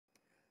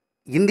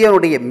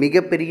இந்தியாவுடைய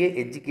மிகப்பெரிய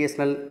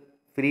educational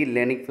free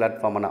learning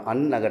பிளாட்ஃபார்மான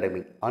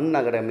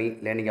Unacademy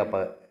learning ஆப்பை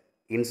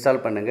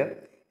இன்ஸ்டால் பண்ணுங்கள்.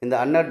 இந்த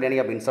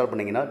லேர்னிங் ஆப் இன்ஸ்டால்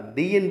பண்ணிங்கன்னா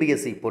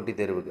டிஎன்பிஎஸ்சி போட்டித்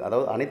தேர்வுக்கு,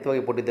 அதாவது அனைத்து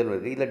வகை போட்டித் தேர்வு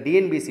இருக்குது, இல்லை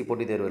டிஎன்பிஎஸ்சி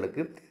போட்டித்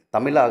தேர்வுகளுக்கு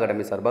தமிழா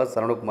அகாடமி சார்பாக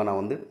சரவணகுமார்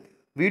நான் வந்து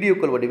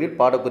வீடியோக்கள் வடிவில்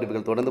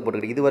பாடக்குறிப்புகள் தொடர்ந்து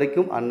போட்டுக்கிட்டு இது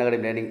வரைக்கும்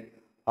அன்அகாடமி லேர்னிங்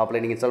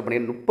ஆப்பில் நீங்கள் இன்ஸ்டால்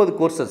பண்ணி 30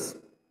 கோர்சஸ்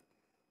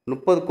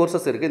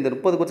இருக்குது. இந்த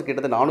 30 கோர்ஸ்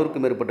கிட்டத்தட்ட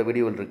 400க்கும் மேற்பட்ட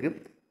வீடியோகள் இருக்குது.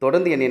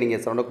 தொடர்ந்து என்னை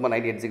நீங்கள் சரவணகுமார்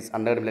 986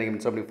 அன்அகாடமி லேர்னிங்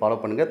இன்ஸ்டால் பண்ணி ஃபாலோ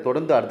பண்ணுங்கள்.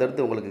 தொடர்ந்து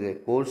அடுத்தடுத்து உங்களுக்கு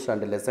கோர்ஸ்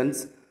அண்ட் லெசன்ஸ்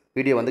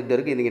வீடியோ வந்துகிட்டு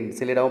இருக்குது. நீங்கள்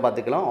சிலராகவும்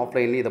பார்த்துக்கலாம்,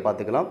 ஆஃப்லைன்லேயும் இதை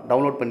பார்த்துக்கலாம்,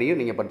 டவுன்லோட் பண்ணியும்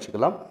நீங்கள்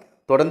படிச்சுக்கலாம்.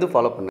 தொடர்ந்து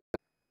ஃபாலோ பண்ணுங்கள்.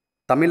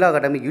 தமிழா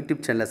அகாடமி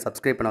யூடியூப் சேனலை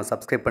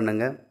சப்ஸ்கிரைப்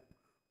பண்ணுங்கள்.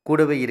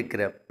 கூடவே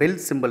இருக்கிற பெல்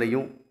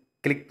சிம்பலையும்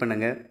கிளிக்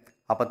பண்ணுங்கள்.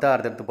 அப்போ தான்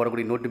அடுத்தடுத்து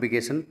போடக்கூடிய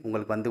நோட்டிஃபிகேஷன்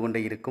உங்களுக்கு வந்து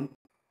கொண்டே இருக்கும்.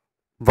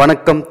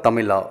 வணக்கம்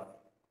தமிழா.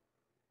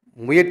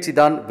 முயற்சி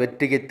தான்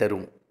வெற்றியை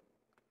தரும்.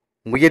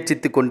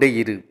 முயற்சித்து கொண்டே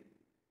இரு,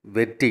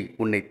 வெற்றி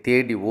உன்னை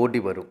தேடி ஓடி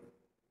வரும்.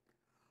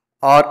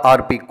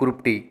 RRB குரூப்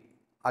டி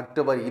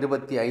அக்டோபர்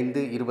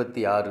 25,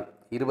 26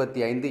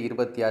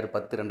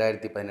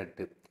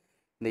 10/2018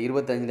 இந்த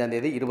 25ஆம்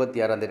தேதி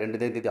 26ஆம் தேதி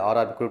 2 தேதி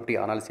RRB group D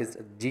analysis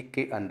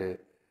GK and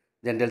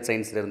general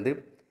சயின்ஸ்லேருந்து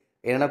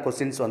என்னென்ன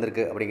கொஸ்டின்ஸ்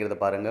வந்திருக்கு அப்படிங்கிறத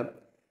பாருங்கள்.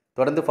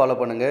 தொடர்ந்து ஃபாலோ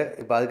பண்ணுங்கள்.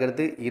 இப்போ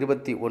அதுக்கடுத்து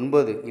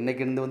 29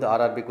 இன்றைக்கிருந்து வந்து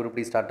RRB குரூப்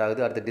டி ஸ்டார்ட்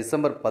ஆகுது. அடுத்து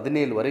டிசம்பர்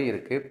 17 வரை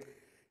இருக்குது.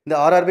 இந்த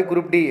RRB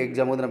குரூப் டி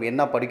எக்ஸாம் வந்து நம்ம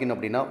என்ன படிக்கணும்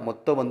அப்படின்னா,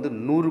 மொத்தம் வந்து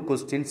 100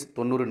 கொஸ்டின்ஸ்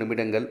 90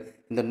 நிமிடங்கள்.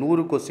 இந்த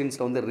 100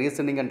 கொஸ்டின்ஸில் வந்து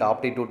ரீசனிங் அண்ட்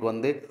ஆப்டிடியூட்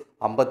வந்து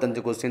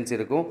 55 கொஸ்டின்ஸ்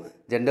இருக்கும்.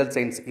 ஜென்ரல்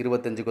சயின்ஸ்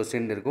 25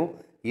 கொஸ்டின் இருக்கும்.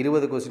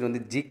 20 கொஸ்டின்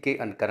வந்து GK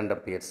and current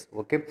affairs.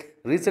 Okay,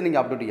 reasoning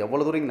aptitude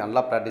எவ்வளோ தூரம் நீங்கள்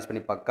நல்லா ப்ராக்டிஸ்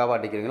பண்ணி பக்காவாக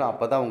அடிக்கிறீங்களோ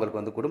அப்போ தான்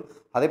உங்களுக்கு வந்து கூடும்.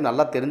 அதே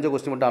நல்லா தெரிஞ்ச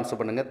கொஸ்டின் மட்டும்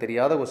ஆன்சர் பண்ணுங்கள்.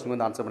 தெரியாத கொஸ்டின்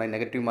வந்து ஆன்சர் பண்ணி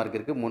நெகட்டிவ் மார்க்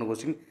இருக்குது. 3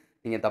 கொஸ்டின்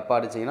நீங்கள் தப்பாக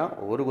அடிச்சிங்கன்னா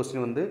ஒரு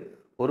கொஸ்டின் வந்து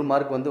 1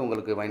 மார்க் வந்து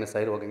உங்களுக்கு மைனஸ்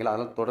ஆயிரும். ஓகேங்களா,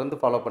 அதனால் தொடர்ந்து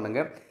ஃபாலோ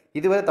பண்ணுங்கள்.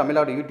 இதுவரை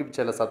தமிழோட யூடியூப்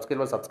சேனல்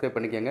சப்ஸ்கிரைப்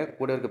பண்ணிக்கோங்க.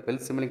 கூட இருக்க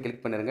பெல் சிம்லையும்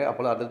கிளிக் பண்ணிடுங்க.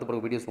 அப்போ அடுத்த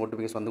பிறகு வீடியோஸ்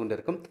நோட்டிஃபிகேஷன் வந்து கொண்டே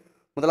இருக்கும்.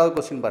 முதலாவது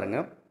கொஸ்டின்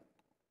பாருங்கள்.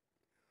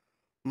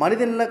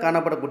 மனிதனில்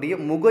காணப்படக்கூடிய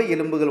முக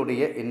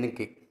எலும்புகளுடைய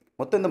எண்ணிக்கை.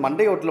 மொத்தம் இந்த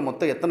மண்டையோட்டில்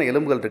மொத்தம் எத்தனை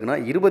எலும்புகள் இருக்குன்னா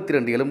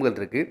 22 எலும்புகள்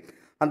இருக்குது.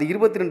 அந்த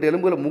 22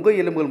 எலும்புகள் முக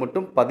எலும்புகள்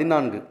மட்டும்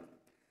 14.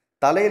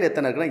 தலையில்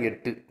எத்தனை இருக்குன்னா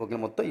 8. ஓகே,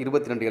 மொத்தம்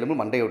 22 எலும்பு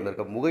மண்டையோட்டில்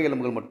இருக்க. முக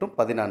எலும்புகள் மட்டும்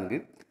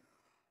 14.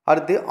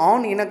 அடுத்து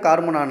ஆண் இன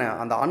கார்பனான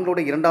அந்த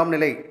ஆண்களுடைய 2ஆம்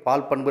நிலை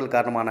பால் பண்புகள்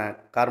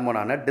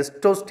கார்பனான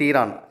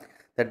டெஸ்டோஸ்டீரான்.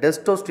 இந்த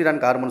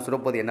டெஸ்டோஸ்டீரான் கார்பன்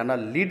சுரப்பது என்னென்னா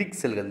லீடிக்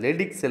செல்கள்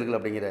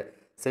அப்படிங்கிற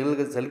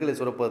செல்களை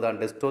சுரப்பது தான்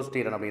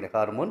டெஸ்டோஸ்டீரான் அப்படிங்கிற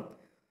ஹார்மோன்.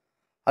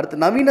 அடுத்து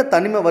நவீன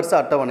தனிம வரிசை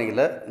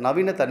அட்டவணையில்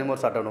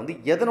வந்து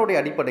எதனுடைய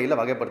அடிப்படையில்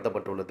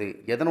வகைப்படுத்தப்பட்டுள்ளது?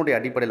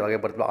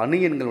 அணு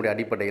எண்களுடைய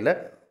அடிப்படையில்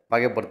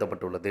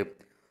வகைப்படுத்தப்பட்டுள்ளது.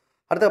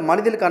 அடுத்த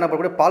மனிதனுக்கு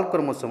காணப்படக்கூடிய பால்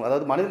குரோமோசோம்,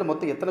 அதாவது மனிதனில்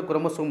மொத்தம் எத்தனை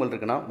குரோமோசோம்கள்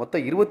இருக்குன்னா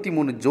மொத்தம்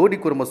 23 ஜோடி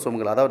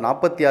குரோமோசோம்கள், அதாவது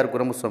 46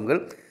 குரோமோசோம்கள்.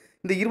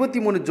 இந்த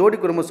 23 ஜோடி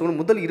குரோமோசோம்கள்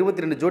முதல்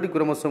 22 ஜோடி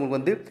குரோமோசோம்கள்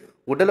வந்து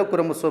உடல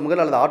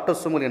குரோமோசோம்கள் அல்லது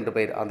ஆட்டோசோம்கள் என்று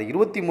பெயர். அந்த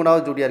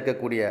 23வது ஜோடியாக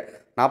இருக்கக்கூடிய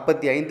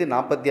 45,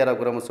 46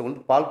 குரோமோசோம்கள்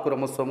பால்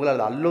குரோமோசோம்கள்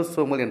அல்லது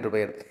அல்லோசோம்கள் என்று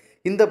பெயர்.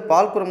 இந்த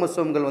பால்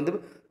குரோமோசோம்கள் வந்து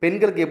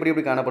பெண்களுக்கு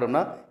எப்படி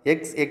காணப்படும்னா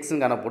XX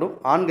காணப்படும்,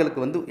 ஆண்களுக்கு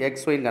வந்து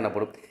XYன்னு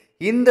காணப்படும்.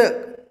 இந்த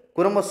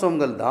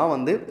குரோமோசோம்கள் தான்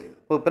வந்து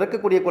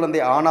பிறக்கக்கூடிய குழந்தை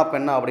ஆணா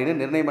பெண்ணா அப்படின்னு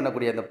நிர்ணயம்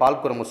பண்ணக்கூடிய அந்த பால்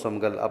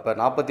குரோமோசோம்கள். அப்போ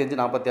 45,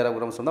 46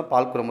 குரோமோசோம் தான்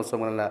பால்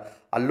குரோமோசோம்கள்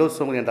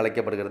அல்லோசோம்கள் என்று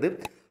அழைக்கப்படுகிறது.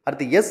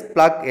 அடுத்து எஸ்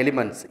பிளாக்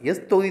எலிமெண்ட்ஸ்,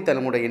 எஸ் தொகுதி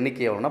தலைமுறை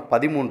எண்ணிக்கை எவ்வளோனா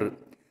 13.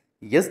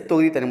 எஸ்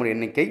தொகுதி தலைமுறை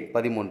எண்ணிக்கை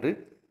 13.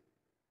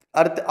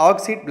 அடுத்து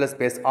ஆக்சைடு ப்ளஸ்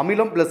பேஸ்,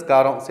 அமிலம் ப்ளஸ்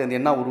காரம் சேர்ந்து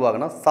என்ன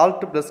உருவாகுனா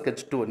சால்ட் ப்ளஸ்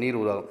H2 நீர்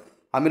உருவாகும்.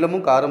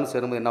 அமிலமும் காரமும்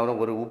சேரும்போது என்ன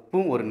வரும்? ஒரு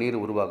உப்பும் ஒரு நீர்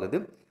உருவாகுது.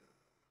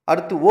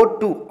 அடுத்து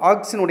O2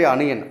 ஆக்சிஜனுடைய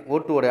அணியன்.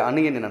 O2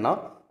 அணியன் என்னென்னா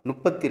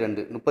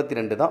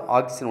 32 தான்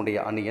ஆக்சிஜனுடைய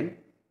அணியன்.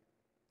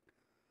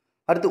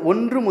 அடுத்து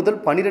 1 முதல்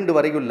 12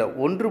 வரையுள்ள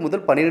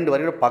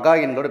பகா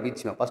எண்களோட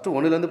மீச்சிமா. ஃபஸ்ட்டு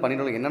 1லேருந்து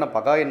 12 என்னென்ன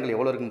பகா எண்கள்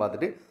எவ்வளோ இருக்குன்னு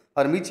பார்த்துட்டு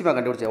அவர் மீச்சிமா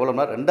கண்டுபிடிச்சி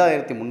எவ்வளோனா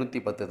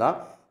 2310 தான்.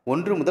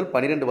 1 முதல்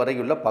 12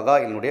 வரையுள்ள பகா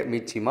எண்ணுடைய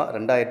மீச்சிமா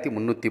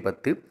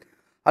 2310.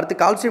 அடுத்து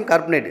calcium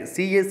carbonate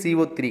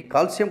CaCO3,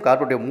 calcium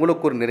carbonate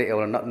மூலக்கூறு நிறை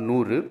எவ்வளோனா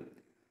 100.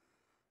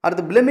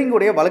 அடுத்து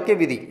பிளமிங்குடைய வழக்கை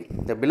விதி.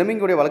 இந்த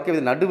பிளமிங்குடைய வழக்கை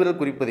விதி நடுவிரல்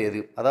குறிப்பது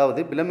எது? அதாவது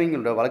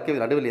பிளமிங்குடைய வழக்கை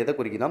விதி நடுவில் எதை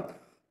குறிக்குன்னா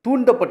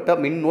தூண்டப்பட்ட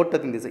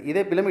மின்னோட்டத்தின் திசை.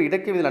 இதே பிளமிங்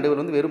இடக்கை விதி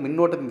நடுவில் வந்து வெறும்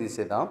மின்னோட்டத்தின்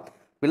திசை தான்.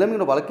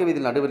 பிளமிங்கோட வழக்கை விதி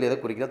நடுவில் எதை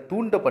குறிக்கிறா?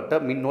 தூண்டப்பட்ட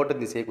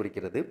மின்னோட்டத்தின் திசையை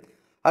குறிக்கிறது.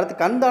 அடுத்து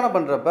கண் தானம்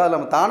பண்ணுறப்ப அதில்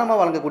நம்ம தானமாக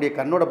வழங்கக்கூடிய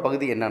கண்ணோட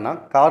பகுதி என்னென்னா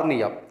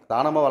கார்னியா.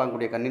 தானமாக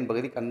வழங்கக்கூடிய கண்ணின்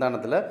பகுதி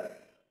கண்தானத்தில்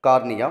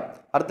கார்னியா.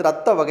 அடுத்து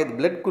ரத்த வகை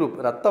பிளட் குரூப்,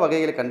 ரத்த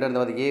வகைகளை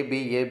கண்டறிந்தது AB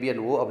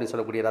and O அப்படின்னு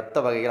சொல்லக்கூடிய ரத்த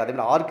வகைகள். அதே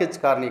மாதிரி RH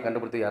காரணியை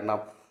கண்டுபிடித்தது யாருன்னா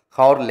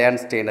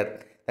ஹார்லேண்ட்ஸ்டெய்னர்.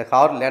 இந்த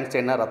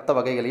ஹார்லேண்ட்ஸ்டெய்னர் ரத்த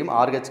வகைகளையும்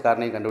RH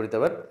காரணியை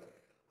கண்டுபிடித்தவர்.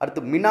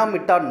 அடுத்து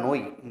மினாமிட்டா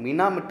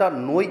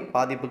நோய்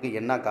பாதிப்புக்கு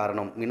என்ன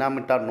காரணம்?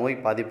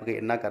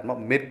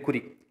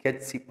 மெர்க்குரி,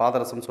 HC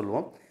பாதரசம்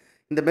சொல்லுவோம்.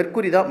 இந்த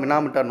மெர்க்குரி தான்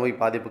மினாமிட்டா நோய்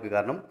பாதிப்புக்கு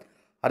காரணம்.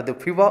 அடுத்து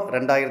ஃபிஃபா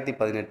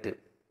 2018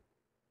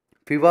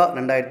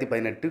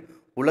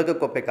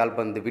 உலகக்கோப்பை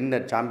கால்பந்து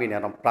வின்னர் சாம்பியன்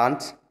யாரும்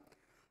பிரான்ஸ்.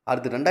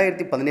 அடுத்து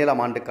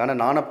 2017ஆம் ஆண்டுக்கான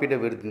ஞானபீட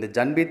விருது இந்த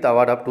ஜன்பீத்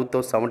அவார்ட் ஆஃப்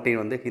 2017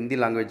 வந்து ஹிந்தி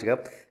லாங்குவேஜுக்கு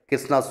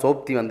கிருஷ்ணா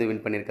சோப்தி வந்து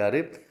வின் பண்ணியிருக்காரு.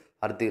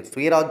 அடுத்து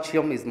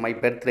சுயராஜ்யம் இஸ் மை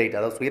பெர்த் ரைட்,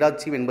 அதாவது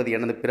சுயராஜ்யம் என்பது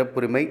எனது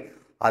பிறப்புரிமை,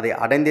 அதை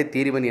அடைந்தே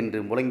தீர்வன் என்று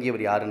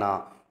முழங்கியவர் யாருன்னா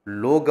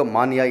லோக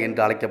மானியா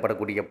என்று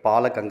அழைக்கப்படக்கூடிய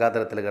பால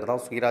கங்காதர திலகர்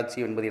தான்.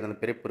 சுயராஜ்யம் என்பது எனது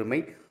பிறப்புரிமை,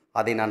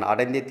 அதை நான்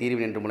அடைந்தே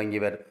தீர்வேன் என்று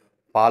முழங்கியவர்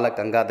பால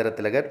கங்காதர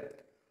திலகர்.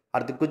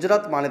 அடுத்து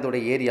குஜராத்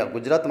மாநிலத்தோடைய ஏரியா,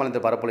 குஜராத்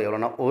மாநிலத்தோட பரப்பளவு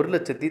எவ்வளோனா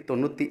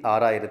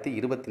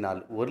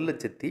 1,96,024,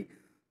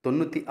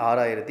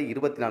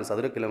 1,96,024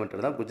 சதுர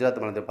கிலோமீட்டர் தான் குஜராத்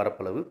மாநிலத்தோட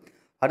பரப்பளவு.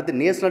 அடுத்து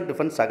நேஷனல்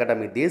டிஃபென்ஸ்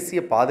அகாடமி, தேசிய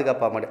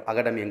பாதுகாப்பு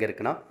அகாடமி எங்கே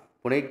இருக்குன்னா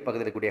புனே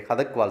பக்கத்தில் இருக்கக்கூடிய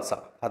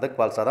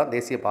ஹதக்வால்சா தான்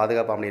தேசிய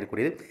பாதுகாப்பு அமைப்பு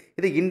இருக்கக்கூடியது.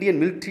 இது இந்தியன்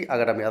மிலிட்ரி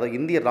அகாடமி, அதாவது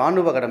இந்திய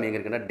ராணுவ அகாடமி எங்கே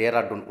இருக்குன்னா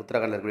டேராடூன்,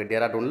 உத்தரகாண்டில் இருக்கக்கூடிய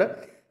டேராடூனில்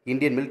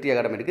இந்தியன் மிலிட்ரி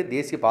அகாடமி இருக்குது.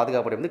 தேசிய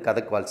பாதுகாப்பு அகாடமி வந்து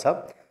கதக்வால்சா.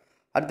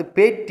 அடுத்து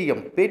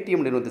பேடிஎம்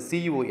நிறுவனத்து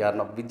சிஇஓ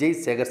யாருன்னா விஜய்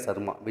சேகர்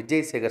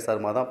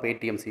சர்மா தான்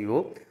பேடிஎம் சிஇஓ.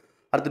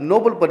 அடுத்து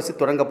நோபல் பரிசு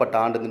தொடங்கப்பட்ட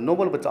ஆண்டு, இந்த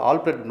நோபல் பரிசு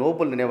ஆல்ஃபிரட்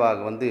நோபல் நினைவாக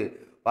வந்து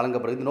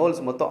வழங்கப்படுகிறது. இந்த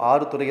நோபல் மொத்தம்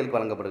 6 துறைகளுக்கு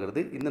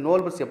வழங்கப்படுகிறது. இந்த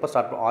நோபல் பரிசு எப்போ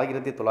ஸ்டார்ட் பண்ணும்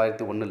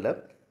 1901.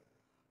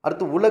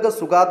 அடுத்து உலக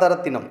சுகாதார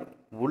தினம்,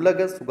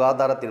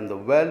 இந்த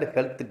வேர்ல்டு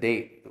ஹெல்த் டே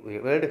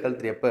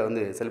எப்போ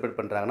வந்து செலிப்ரேட்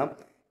பண்ணுறாங்கன்னா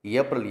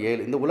ஏப்ரல்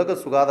 7. இந்த உலக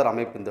சுகாதார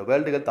அமைப்பு, இந்த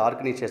வேர்ல்டு ஹெல்த்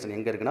ஆர்கனைசேஷன்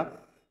எங்கே இருக்குன்னா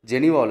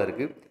ஜெனீவாவில்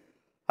இருக்குது.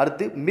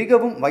 அடுத்து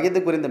மிகவும் வயது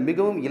குறைந்த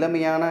மிகவும்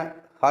இளமையான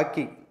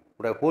ஹாக்கி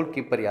கோல்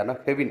கீப்பர் யாருன்னா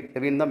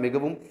ஹெவின் தான்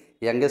மிகவும்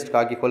யங்கஸ்ட்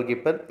ஹாக்கி கோல்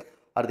கீப்பர்.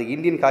 அடுத்து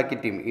இந்தியன்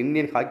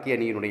ஹாக்கி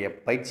அணியினுடைய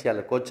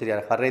பயிற்சியாளர் கோச்சர்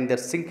யார்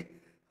ஹரேந்தர்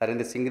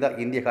சிங் தான்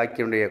இந்திய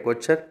ஹாக்கியினுடைய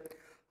கோச்சர்.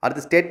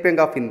 அடுத்து state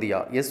bank of India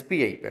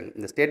SBI bank,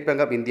 இந்த ஸ்டேட்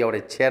பேங்க் ஆஃப்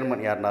இந்தியாவுடைய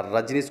சேர்மன் யாருன்னா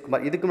ரஜினிஷ்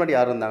குமார். இதுக்கு முன்னாடி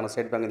யார் இருந்தாங்கன்னா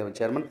ஸ்டேட் பேங்க் இந்தியாவோட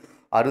சேர்மன்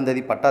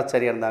அருந்ததி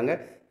பட்டாச்சாரியா இருந்தாங்க.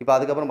 இப்போ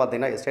அதுக்கப்புறம்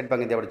பார்த்தீங்கன்னா ஸ்டேட்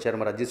பேங்க் இந்தியாவோட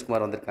சேர்மன் ரஜினிஷ்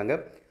குமார் வந்திருக்காங்க.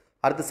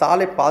 அடுத்து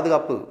சாலை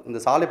பாதுகாப்பு, இந்த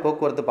சாலை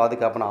போக்குவரத்து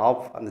பாதுகாப்புனா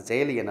ஆஃப், அந்த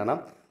செயலி என்னென்னா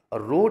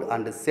ரோட்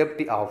அண்ட்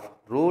சேஃப்டி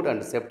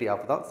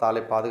ஆஃப் தான்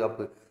சாலை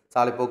பாதுகாப்பு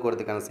சாலை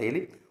போக்குவரத்துக்கான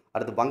செயலி.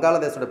 அடுத்து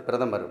வங்காளதேசோட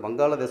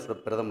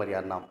பிரதமர்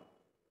யாருன்னா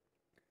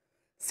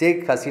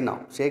ஷேக்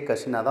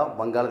ஹசீனா தான்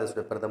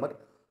வங்காளதேசோட பிரதமர்.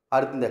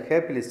 அடுத்து இந்த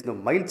ஹேப்பி லிஸ்ட்,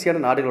 மகிழ்ச்சியான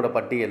நாடுகளோட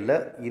பட்டியலில்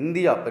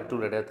இந்தியா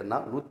பெற்றுள்ள இடத்துனா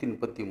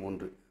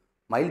 133,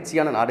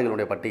 மகிழ்ச்சியான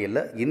நாடுகளுடைய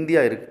பட்டியலில் இந்தியா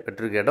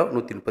பெற்றிருக்க இடம்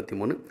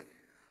 133.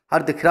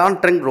 அடுத்து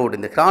கிரான்ட்ரங்க் ரோடு,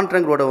 இந்த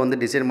கிரான்ட்ரங்க் ரோடை வந்து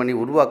டிசைன் பண்ணி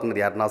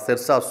உருவாக்குனது யாருன்னா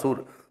ஷெர்ஷா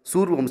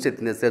சூர்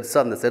வம்சத்தின்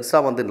இந்த ஷெர்ஷா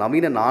வந்து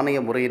நவீன நாணய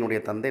முறையினுடைய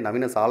தந்தை,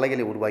 நவீன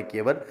சாலைகளை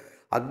உருவாக்கியவர்,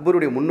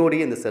 அக்பருடைய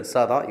முன்னோடியே இந்த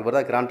ஷெர்ஷா தான். இவர்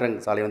தான் கிரான்ட்ரங்க்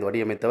சாலை வந்து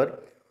வடிவமைத்தவர்.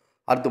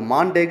 அடுத்து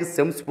மாண்டேக்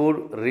செம்ஸ்போர்ட்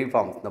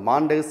ரீஃபார்ம்ஸ், இந்த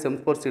மாண்டேக்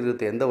செம்ஸ்போர்ட்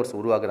சீர்திருத்தத்தை எந்த வருஷம்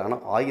உருவாக்குறாங்கன்னா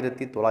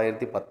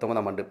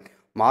 1919 ஆண்டு.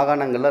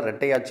 மாகாணங்களில்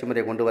இரட்டையாட்சி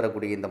முறையை கொண்டு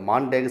வரக்கூடிய இந்த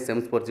மாண்டேக்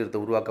செம்ஸ்போர்ட்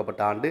சீர்திருத்தம்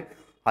உருவாக்கப்பட்ட ஆண்டு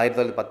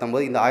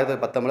 1919. இந்த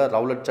 1919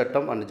 ரவுலட்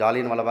சட்டம் அண்ட்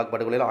ஜாலியன் வாலாபாக்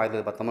படுகொலையில்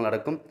 1919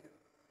 நடக்கும்.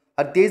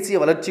 தேசிய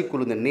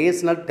வளர்ச்சிக்குழு, இந்த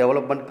நேஷனல்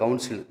டெவலப்மெண்ட்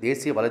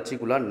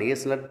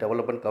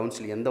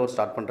கவுன்சில் எந்த வருஷம்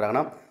ஸ்டார்ட்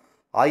பண்ணுறாங்கன்னா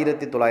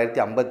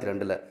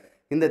 1952.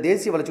 இந்த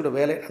தேசிய வளர்ச்சியோட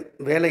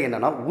வேலை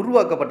என்னென்னா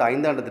உருவாக்கப்பட்ட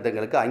 5 ஆண்டு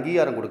திட்டங்களுக்கு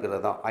அங்கீகாரம்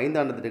கொடுக்கறது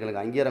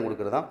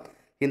தான்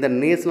இந்த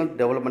நேஷனல்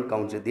டெவலப்மெண்ட்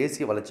கவுன்சில்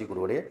தேசிய வளர்ச்சி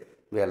குழுவுடைய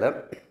வேலை.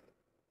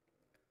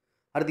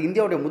 அடுத்து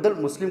இந்தியாவுடைய முதல்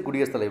முஸ்லீம்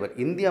குடியரசுத் தலைவர்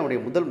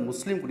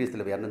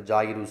யாருன்னா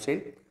ஜாகிர்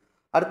ஹுசேன்.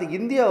 அடுத்து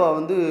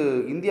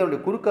இந்தியாவுடைய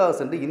குறுக்காக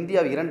சென்று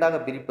இந்தியாவை 2ஆக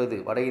பிரிப்பது,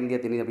 வட இந்தியா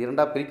தென்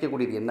 2ஆக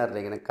பிரிக்கக்கூடியது என்ன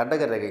ரேகை,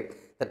 கடக ரேகை,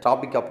 இந்த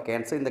ட்ராபிக் ஆஃப்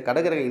கேன்சர். இந்த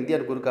கடக ரேகை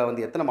இந்தியாவின் குறுக்காக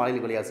வந்து எத்தனை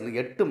மாநிலங்கள் வழியாக செல்லுது?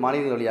 8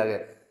 மாநிலங்கள் வழியாக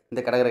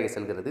இந்த கடக ரேகை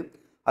செல்கிறது.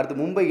 அடுத்து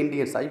மும்பை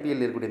இந்தியன்ஸ், IPL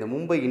இருக்கக்கூடிய இந்த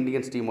மும்பை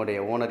இந்தியன்ஸ் டீமுடைய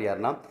ஓனர்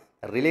யாருன்னா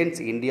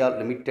ரிலையன்ஸ் இந்தியா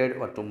லிமிடெட்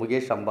மற்றும்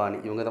முகேஷ் அம்பானி,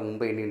 இவங்க தான்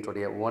மும்பை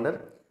இந்தியன்ஸுடைய ஓனர்.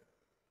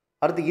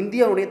 அடுத்து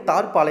இந்தியாவுடைய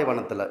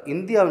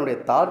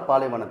தார்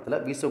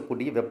பாலைவனத்தில்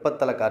வீசக்கூடிய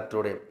வெப்பத்தல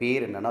காற்றுடைய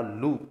பேர் என்னென்னா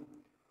லூ.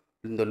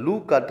 இந்த லூ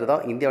காற்று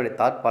தான் இந்தியாவுடைய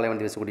தார்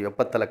பாலைவனத்தில் வீசக்கூடிய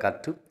வெப்பத்தல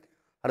காற்று.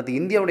 அடுத்து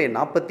இந்தியாவுடைய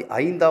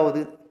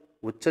 45வது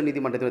உச்ச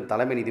நீதிமன்றத்தின்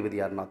தலைமை நீதிபதி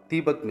யாருன்னா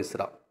தீபக்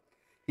மிஸ்ரா.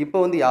 இப்போ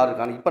வந்து யார்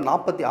இருக்காங்க? இப்போ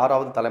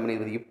 46வது தலைமை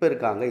நீதிபதி இப்போ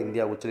இருக்காங்க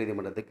இந்தியா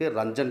உச்சநீதிமன்றத்துக்கு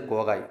ரஞ்சன்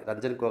கோகாய்.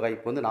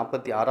 இப்போ வந்து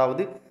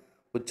 46வது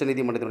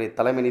உச்சநீதிமன்றத்தினுடைய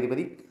தலைமை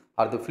நீதிபதி.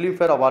 அடுத்து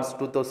Filmfare awards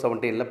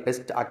 2017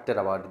 best actor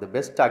award, இந்த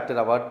பெஸ்ட் ஆக்டர்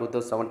அவார்டு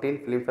 2017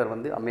 ஃபிலிம்ஃபேர்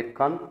வந்து அமீர்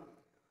கான்.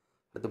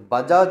 அடுத்து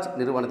பஜாஜ்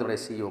நிறுவனத்தினுடைய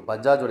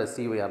பஜாஜோட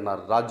சிஇஓ யாருன்னா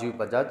ராஜீவ்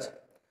பஜாஜ்.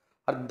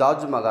 அடுத்து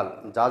தாஜ்மஹால்,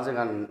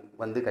 ஷாஜகான்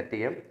வந்து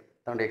கட்டிய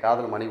தன்னுடைய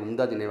காதல் மனைவி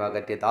மும்தாஜ் நினைவாக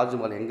கட்டிய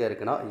தாஜ்மஹால் எங்கே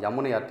இருக்குன்னா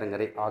யமுனை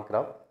ஆற்றங்கரை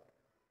ஆக்ரா.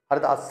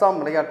 அடுத்து அஸ்ஸாம்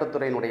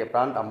விளையாட்டுத்துறையினுடைய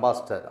பிராண்ட்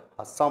அம்பாசிடர்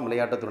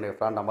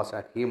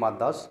ஹீமா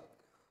தாஸ்.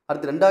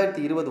 அடுத்து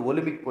 2020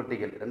 ஒலிம்பிக்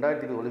போட்டிகள்,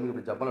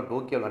 ஜப்பானில்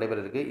டோக்கியோவில் நடைபெற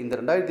இருக்குது. இந்த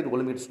 2020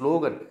 ஒலிம்பிக்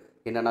ஸ்லோகன்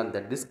என்னென்னா இந்த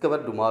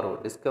டிஸ்கவர் டுமாரோ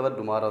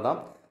தான்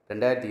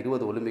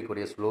 2020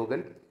 ஒலிம்பிக்குடைய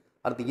ஸ்லோகன்.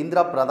 அடுத்து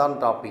இந்திரா பிரதான்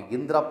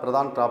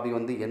டிராபி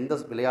வந்து எந்த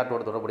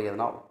விளையாட்டோடு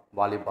தொடர்புடையதுன்னா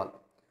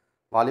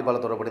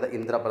வாலிபால் தொடர்புடையது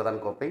இந்திரா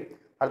பிரதான் கோப்பை.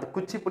 அடுத்து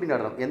குச்சிப்புடி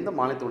நடனம் எந்த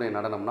மாநிலத்தினுடைய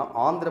நடனம்னா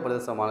ஆந்திர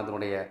பிரதேச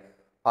மாநிலத்தினுடைய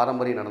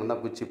பாரம்பரிய நடனம்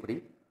தான் குச்சிப்புடி.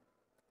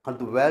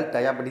 அடுத்து வேர்ல்ட்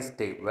டயாபெட்டிஸ்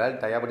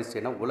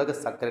டேனா உலக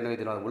சர்க்கரை நோய்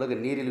தினம், உலக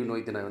நீரிழிவு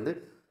நோய் தினம் வந்து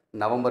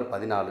நவம்பர்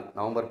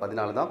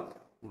 14 தான்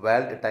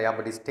வேர்ல்டு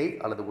டயாபெட்டிஸ் டே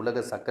அல்லது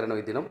உலக சர்க்கரை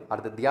நோய் தினம்.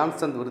 அடுத்து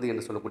தியான்சந்த் விருது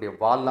என்று சொல்லக்கூடிய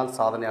வாழ்நாள்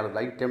சாதனையாளர்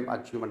லைஃப் டைம்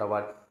அச்சீவ்மெண்ட்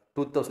அவார்டு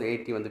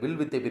 2018 வந்து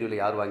வில்வித்தை பிரிவில்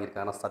யார்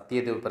வாங்கியிருக்காங்கன்னா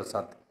சத்யதேவ்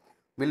பிரசாத்.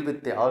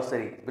 வில்வித்தை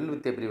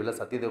பிரிவில்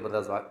சத்யதேவ்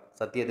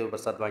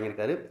பிரசாத்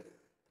வாங்கியிருக்காரு.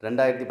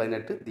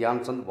 2018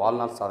 தியான் சந்த்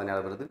வாழ்நாள்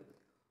சாதனையாளர் விருது.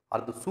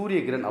 அடுத்து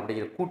சூரியகிரண்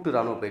அப்படிங்கிற கூட்டு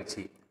இராணுவ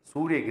பயிற்சி,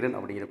 சூரியகிரண்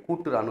அப்படிங்கிற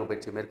கூட்டு இராணுவ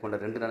பயிற்சி மேற்கொண்ட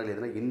 2 நாடுகள்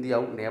எதுனா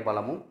இந்தியாவும்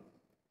நேபாளமும்.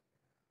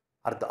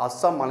 அடுத்து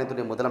அஸ்ஸாம்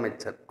மாநிலத்துடைய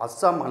முதலமைச்சர்,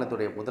 அஸ்ஸாம்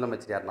மாநிலத்துடைய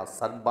முதலமைச்சர் யாருன்னா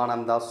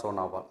சர்பானந்தா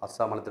சோனாவால்.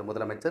 அஸ்ஸாம் மாநிலத்துடைய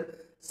முதலமைச்சர்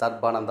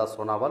சர்பானந்தா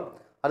சோனாவால்.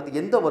 அடுத்து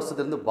எந்த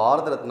வருஷத்துலேருந்து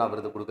பாரத ரத்னா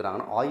விருது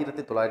கொடுக்குறாங்கன்னா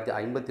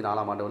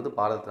 1954ஆம் ஆண்டு வந்து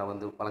பாரத ரத்னா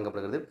வந்து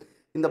வழங்கப்படுகிறது.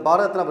 இந்த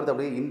பாரத ரத்னா விருது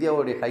அப்படியே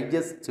இந்தியாவுடைய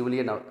ஹையஸ்ட்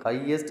சிவிலியன்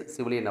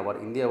அவார்டு,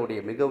 இந்தியாவுடைய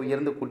மிக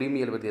உயர்ந்த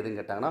குடிமையியல் விருது எதுன்னு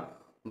கேட்டாங்கன்னா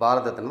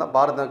பாரத ரத்னா தான்.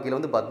 பாரத ரத்னா கீழே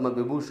வந்து பத்ம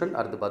விபூஷன்,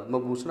 அடுத்து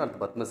பத்மபூஷன்,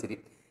 அடுத்து பத்மஸ்ரீ.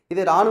 இது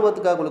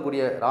இராணுவத்துக்காக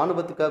கொடுக்கக்கூடிய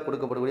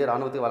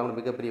இராணுவத்துக்கு வழங்கக்கூடிய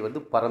மிகப்பெரிய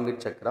விருது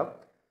பரம்வீர் சக்ரா.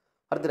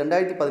 அடுத்து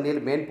 2017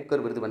 மேன்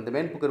புக்கர் விருது வென்ற,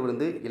 மேன் புக்கர்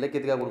விருது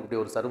இலக்கியத்துக்காக கொடுக்கக்கூடிய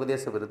ஒரு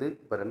சர்வதேச விருது.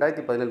 இப்போ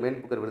 2017 மேன்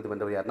புக்கர் விருது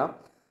வென்றவர் யாருன்னா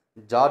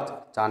ஜார்ஜ்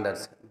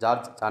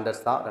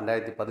சாண்டர்ஸ் தான்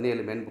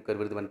 2017 மேன் புக்கர்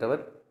விருது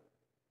வென்றவர்.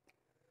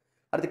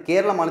 அடுத்து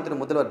கேரள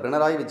மாநிலத்தின் முதல்வர்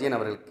பினராயி விஜயன்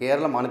அவர்கள்,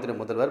 கேரள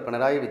மாநிலத்தின் முதல்வர்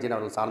பினராயி விஜயன்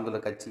அவர்கள் சார்ந்துள்ள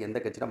கட்சி எந்த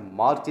கட்சினா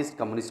மார்க்சிஸ்ட்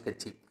கம்யூனிஸ்ட்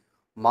கட்சியை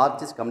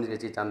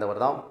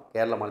சார்ந்தவர் தான்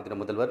கேரள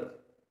மாநிலத்தின் முதல்வர்.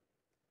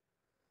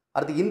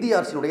 அடுத்து இந்திய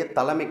அரசினுடைய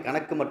தலைமை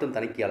கணக்கு மற்றும்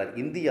தணிக்கையாளர்,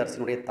 இந்திய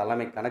அரசினுடைய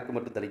தலைமை கணக்கு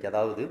மற்றும் தணிக்கை,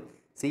 அதாவது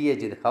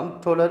CAG,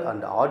 comptroller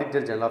and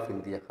auditor general of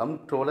India,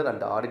 comptroller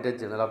and auditor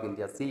general of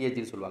India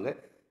சிஏஜின்னு சொல்லுவாங்க.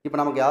 இப்போ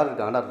நமக்கு யார்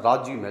இருக்காங்கன்னா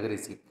ராஜீவ்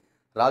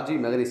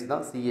மெஹரிஷி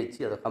தான் சிஏஜி,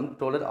 அது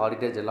comptroller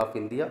auditor general of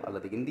India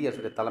அல்லது இந்திய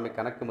அரசுடைய தலைமை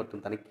கணக்கு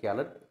மற்றும்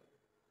தணிக்கையாளர்.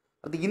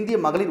 அது இந்திய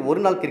மகளிர்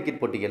ஒரு நாள்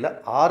கிரிக்கெட் போட்டிகளில்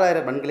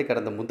 6000 ரன்களை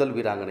கடந்த முதல்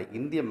வீராங்கனை,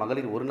 இந்திய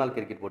மகளிர் ஒரு நாள்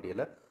கிரிக்கெட்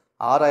போட்டியில்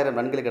 6000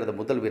 ரன்களை கடந்த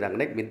முதல்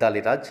வீராங்கனை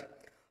மித்தாலி ராஜ்.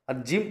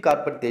 ஜிம்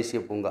கார்பெட் தேசிய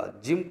பூங்கா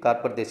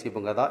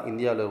தான்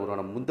இந்தியாவில்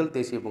உருவான முதல்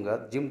தேசிய பூங்கா.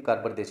 ஜிம்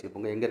கார்பெட் தேசிய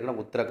பூங்கா எங்கே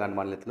இருக்குன்னா உத்தரகாண்ட்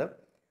மாநிலத்தில்.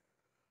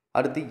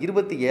 அடுத்து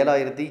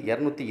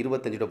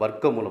 27,225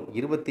 வர்க்கமூலம்,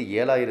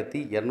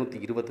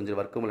 27,225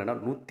 வர்க்கமூலம் என்ன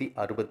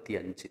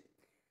 165,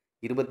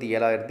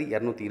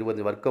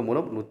 27,225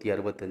 வர்க்கமூலம்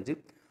 165.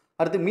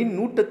 அடுத்து மின்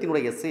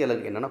நூட்டத்தினுடைய எஸ்ஐ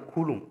அலகு என்னென்னா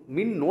கூலும்,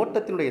 மின்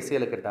நோட்டத்தினுடைய எஸ்ஐ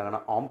அலகு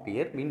கேட்டாங்கன்னா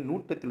ஆம்பியர், மின்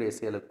நூட்டத்தினுடைய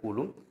எஸ்ஐ அலகு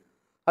கூலும்.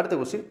 அடுத்த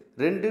கொஸ்டின்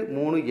 2,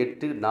 3,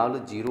 8, 4,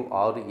 0,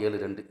 6, 7,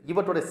 2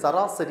 இவற்றுடைய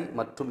சராசரி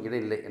மற்றும்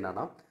இடைநிலை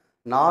என்னன்னா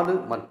 4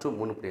 மற்றும்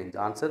 3.5.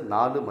 ஆன்சர்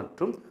 4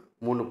 மற்றும்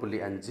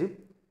 3.5.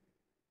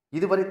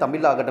 இதுவரை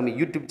தமிழ் அகாடமி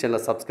யூடியூப் சேனலை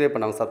சப்ஸ்கிரைப்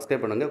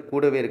பண்ணுங்கள்.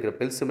 கூடவே இருக்கிற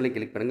பெல் சிம்பலை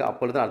கிளிக் பண்ணுங்கள்.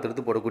 அப்பொழுது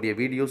அடுத்தடுத்து போடக்கூடிய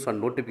வீடியோஸ்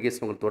அண்ட்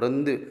நோட்டிஃபிகேஷன் உங்களுக்கு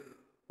தொடர்ந்து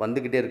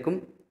வந்துக்கிட்டே இருக்கும்.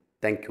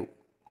 Thank you.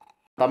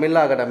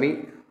 Tamil academy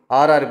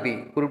RRB,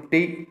 group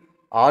D,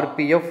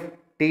 RPF,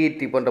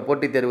 TET போன்ற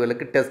போட்டித்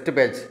தேர்வுகளுக்கு டெஸ்ட்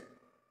பேட்ச்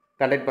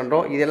கண்டக்ட்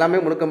பண்ணுறோம். இது எல்லாமே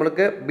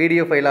முழுக்க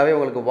PDF ஃபைலாகவே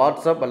உங்களுக்கு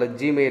வாட்ஸ்அப் அல்லது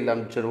Gmail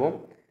அனுப்பிச்சிடுவோம்.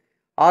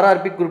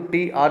 RRB, group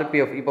D,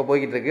 RPF இப்போ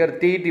போய்கிட்டு இருக்குது. அது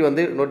TET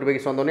வந்து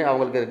நோட்டிஃபிகேஷன் வந்தோடனே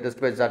அவங்களுக்கு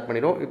டெஸ்ட் பேட்ச் ஸ்டார்ட்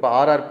பண்ணிடுவோம். இப்போ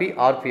RRB,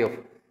 RPF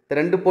இந்த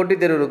 2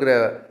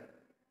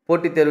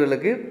 போட்டித்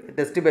தேர்வுகளுக்கு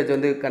டெஸ்ட் பேட்ச்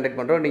வந்து கண்டக்ட்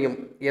பண்ணுறோம். நீங்கள்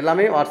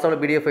எல்லாமே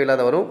வாட்ஸ்அப்பில் PDF ஃபைலாக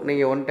தான் வரும்.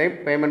 நீங்கள் ஒன் டைம்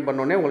பேமெண்ட்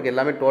பண்ணோடனே உங்களுக்கு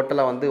எல்லாமே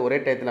டோட்டலாக வந்து ஒரே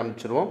டயத்தில்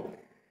அனுப்பிச்சிடுவோம்.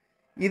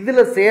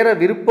 இதில் சேர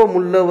விருப்பம்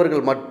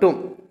உள்ளவர்கள் மட்டும்,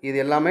 இது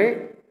எல்லாமே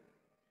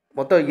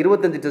மொத்தம்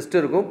 25 டெஸ்ட்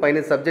இருக்கும்.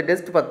 15 சப்ஜெக்ட்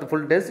டெஸ்ட், 10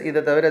 ஃபுல் டெஸ்ட். இதை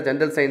தவிர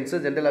ஜென்ரல் சயின்ஸு,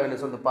 ஜென்ரல்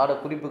அவேர்னஸ் வந்து பாட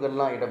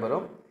குறிப்புகள்லாம்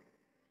இடம்பெறும்.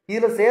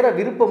 இதில் சேர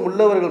விருப்பம்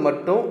உள்ளவர்கள்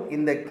மட்டும்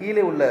இந்த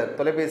கீழே உள்ள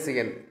தொலைபேசி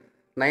எண்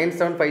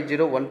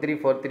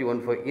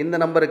 9750134315 இந்த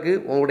நம்பருக்கு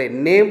உங்களுடைய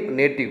நேம்,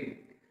 நேட்டிவ்,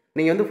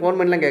 நீங்கள் வந்து ஃபோன்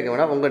பண்ணலாம் கேட்க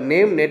வேணாம், உங்கள்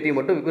நேம், நேட்டிவ்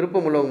மட்டும்,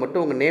 விருப்பம் உள்ளவங்க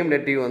மட்டும் உங்கள் நேம்,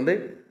 நேட்டிவ் வந்து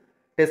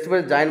டெஸ்ட்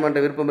பேட்ச் ஜாயின் பண்ணுற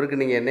விருப்பம்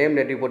இருக்குது, நீங்கள் நேம்,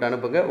 நேட்டிவ் போட்டு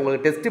அனுப்புங்க.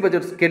 உங்களுக்கு test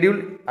budget schedule,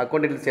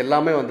 account details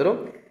எல்லாமே வந்துடும்.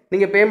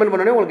 நீங்கள் பேமெண்ட்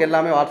பண்ணோடனே உங்களுக்கு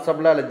எல்லாமே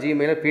வாட்ஸ்அப்பில் அல்ல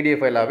ஜிமெயில் PDF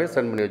ஃபைலாகவே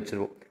சென்ட் பண்ணி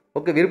வச்சுருவோம்.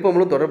 ஓகே,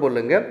 விருப்பங்களும் தொடர்பு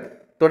கொள்ளுங்கள்,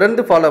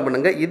 தொடர்ந்து ஃபாலோ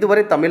பண்ணுங்கள்.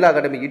 இதுவரை தமிழ்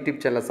அகாடமி யூடியூப்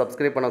சேனலை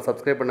சப்ஸ்கிரைப்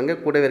பண்ணுங்கள்.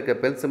 கூடவே இருக்க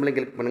பெல் சிம்பலையும்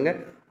கிளிக் பண்ணுங்கள்.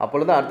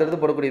 அப்பொழுது அடுத்தடுத்து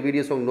போடக்கூடிய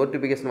வீடியோஸ் உங்களுக்கு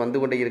நோட்டிஃபிகேஷன்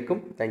வந்து கொண்டே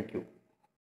இருக்கும். தேங்க்யூ.